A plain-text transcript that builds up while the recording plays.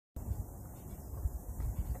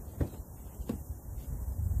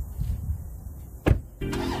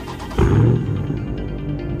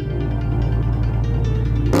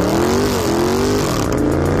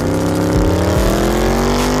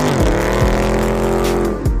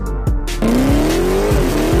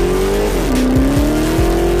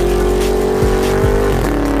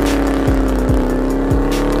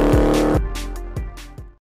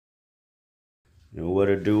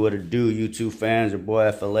do, YouTube fans? Your boy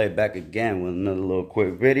FLA back again with another little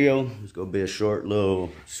quick video. It's gonna be a short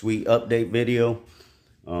little sweet update video.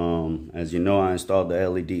 As you know, I installed the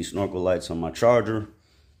LED snorkel lights on my charger.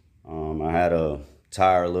 I had a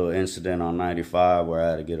tire little incident on 95 where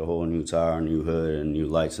I had to get a whole new tire, new hood, and new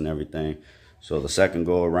lights and everything. So the second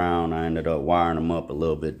go around, I ended up wiring them up a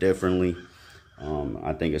little bit differently.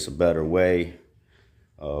 I think it's a better way.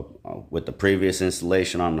 With the previous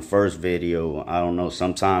installation on the first video, I don't know,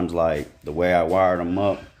 sometimes like the way I wired them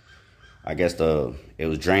up, I guess it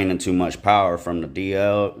was draining too much power from the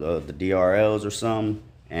DRLs or something,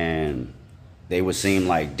 and they would seem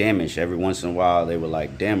like dimish. Every once in a while they would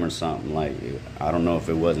like dim or something. Like, I don't know if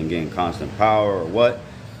it wasn't getting constant power or what,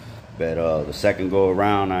 but the second go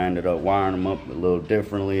around I ended up wiring them up a little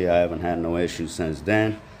differently. I haven't had no issues since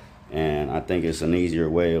then. And I think it's an easier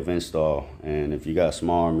way of install. And if you got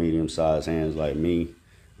small or medium-sized hands like me,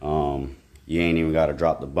 you ain't even got to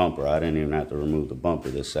drop the bumper. I didn't even have to remove the bumper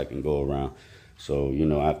this second go around. So, you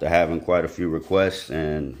know, after having quite a few requests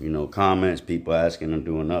and, you know, comments, people asking to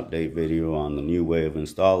do an update video on the new way of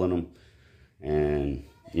installing them. And,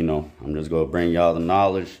 you know, I'm just going to bring y'all the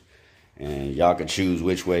knowledge. And y'all can choose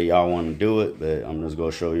which way y'all want to do it. But I'm just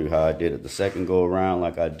going to show you how I did it the second go around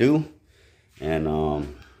like I do. And,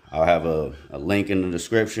 I'll have a link in the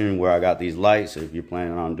description where I got these lights if you're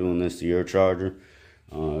planning on doing this to your charger.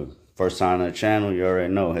 First time on the channel, you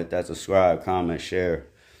already know. Hit that subscribe, comment, share,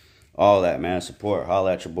 all that, man. Support.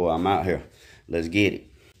 Holla at your boy. I'm out here. Let's get it.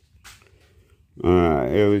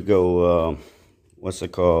 Alright, here we go. What's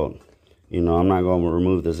it called? You know, I'm not going to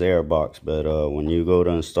remove this air box, but when you go to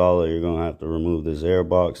install it, you're going to have to remove this air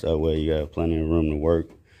box. That way you have plenty of room to work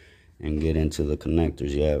and get into the connectors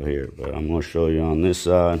you have here. But I'm going to show you on this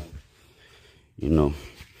side, you know.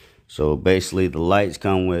 So basically the lights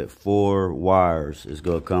come with 4 wires. It's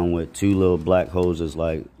going to come with 2 little black hoses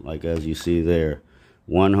like as you see there.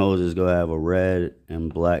 One hose is going to have a red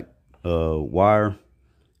and black wire.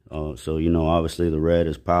 So, you know, obviously the red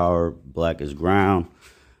is power, black is ground.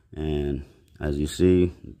 And as you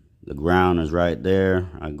see, the ground is right there.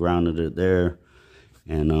 I grounded it there.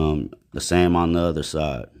 And the same on the other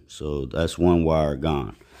side. So that's one wire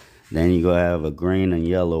gone. Then you're going to have a green and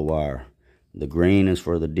yellow wire. The green is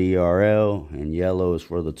for the DRL and yellow is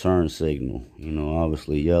for the turn signal. You know,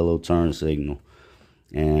 obviously yellow turn signal.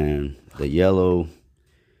 And the yellow,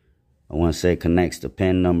 I want to say, connects to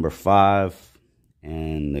pin number 5.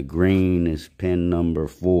 And the green is pin number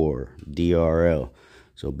 4, DRL.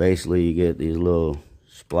 So basically you get these little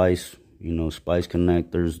splice, you know, splice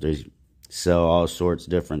connectors. They sell all sorts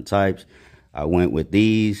different types. I went with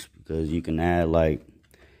these because you can add like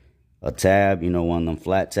a tab, you know, one of them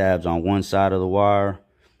flat tabs on one side of the wire,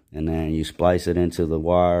 and then you splice it into the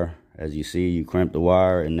wire. As you see, you crimp the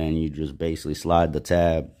wire, and then you just basically slide the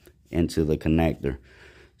tab into the connector.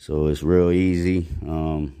 So it's real easy.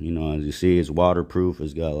 You know, as you see, it's waterproof.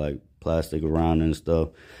 It's got like plastic around it and stuff.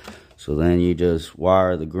 So then you just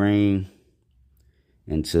wire the green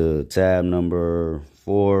into tab number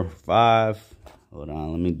 4, 5. Hold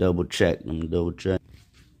on, let me double check.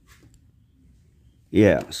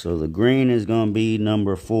 Yeah, so the green is going to be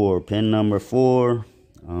number 4, pin number 4.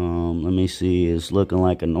 Let me see, it's looking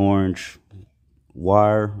like an orange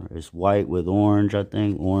wire. It's white with orange, I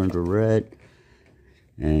think, orange or red.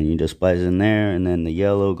 And you just splice in there, and then the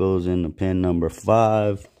yellow goes into pin number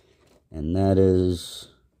 5. And that is,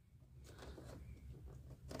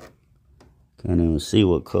 can't even see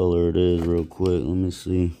what color it is real quick. Let me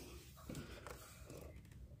see.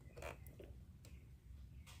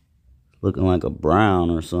 Looking like a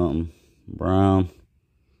brown or something. Brown.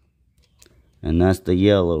 And that's the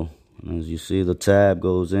yellow. And as you see, the tab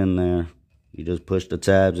goes in there. You just push the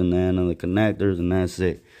tabs in the end of the connectors, and that's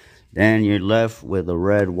it. Then you're left with a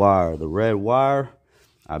red wire. The red wire,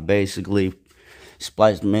 I basically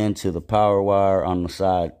spliced them into the power wire on the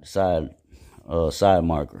side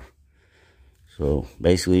marker. So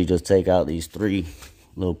basically you just take out these 3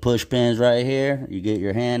 little push pins right here. You get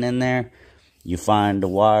your hand in there. You find the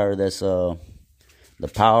wire that's the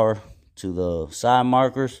power to the side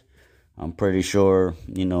markers. I'm pretty sure,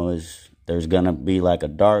 you know, there's gonna be like a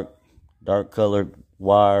dark colored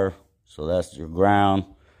wire. So that's your ground.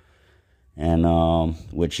 And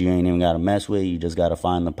which you ain't even gotta mess with. You just gotta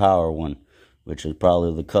find the power one, which is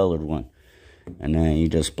probably the colored one. And then you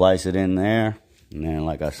just splice it in there. And then,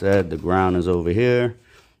 like I said, the ground is over here.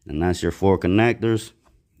 And that's your 4 connectors.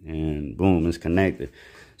 And boom, it's connected.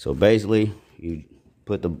 So basically, you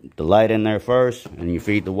put the light in there first, and you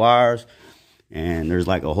feed the wires, and there's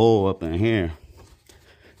like a hole up in here.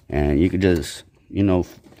 And you could just, you know,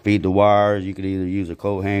 feed the wires. You could either use a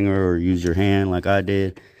coat hanger or use your hand like I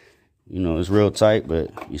did. You know, it's real tight,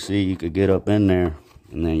 but you see you could get up in there,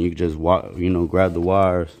 and then you just grab the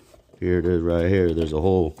wires. Here it is right here. There's a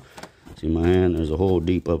hole. See my hand? There's a hole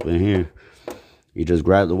deep up in here. You just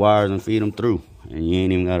grab the wires and feed them through, and you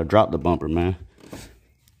ain't even got to drop the bumper, man.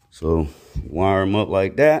 So wire them up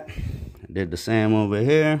like that. I did the same over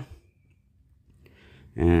here.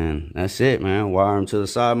 And that's it, man. Wire them to the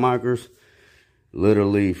side markers.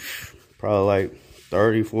 Literally probably like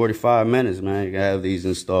 30, 45 minutes, man. You can have these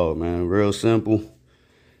installed, man. Real simple.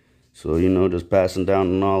 So, you know, just passing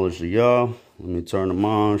down the knowledge to y'all. Let me turn them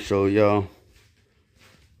on, show y'all.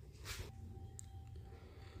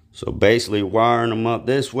 So basically wiring them up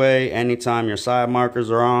this way. Anytime your side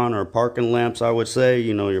markers are on, or parking lamps, I would say,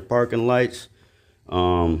 you know, your parking lights,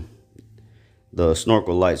 the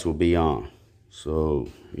snorkel lights will be on. So,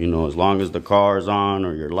 you know, as long as the car is on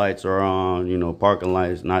or your lights are on, you know, parking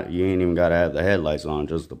lights, you ain't even got to have the headlights on,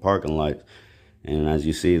 just the parking lights. And as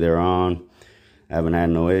you see, they're on. Haven't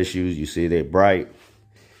had no issues. You see they're bright,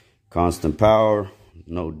 constant power,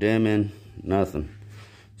 no dimming, nothing.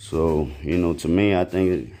 So, you know, to me, I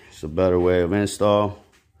think it's a better way of install.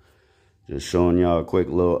 Just showing y'all a quick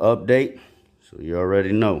little update, so you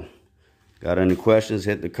already know. Got any questions,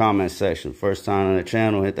 hit the comment section. First time on the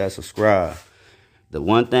channel, hit that subscribe. The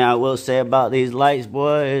one thing I will say about these lights,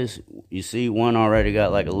 boy, is you see one already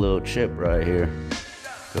got like a little chip right here.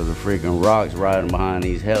 Because the freaking rocks riding behind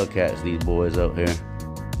these Hellcats, these boys up here.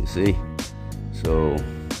 You see? So,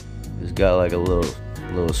 it's got like a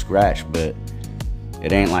little scratch, but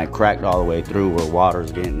it ain't like cracked all the way through where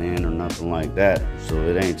water's getting in or nothing like that. So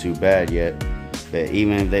it ain't too bad yet. But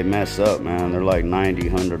even if they mess up, man, they're like $90,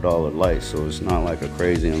 $100 lights. So it's not like a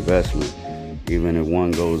crazy investment. Even if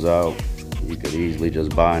one goes out, you could easily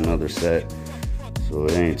just buy another set. So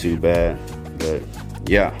it ain't too bad. But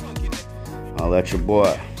yeah, I'll let your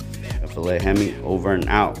boy FLA Hemi over and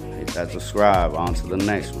out. Hit that subscribe. On to the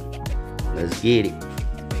next one. Let's get it.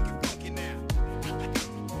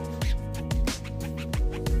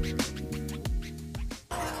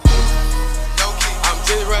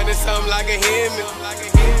 Running something like a Hemi.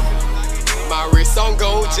 My wrist on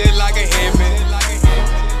gold just like a Hemi.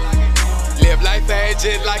 Live life fast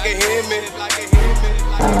just like a Hemi.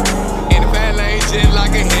 In the bad lane just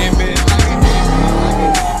like a Hemi.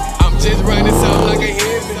 I'm just running something like a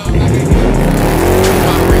Hemi.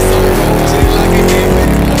 My wrist on gold just like a Hemi.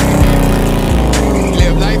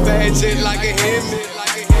 Live life fast just like a Hemi.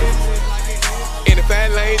 In the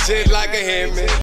bad lane just like a Hemi.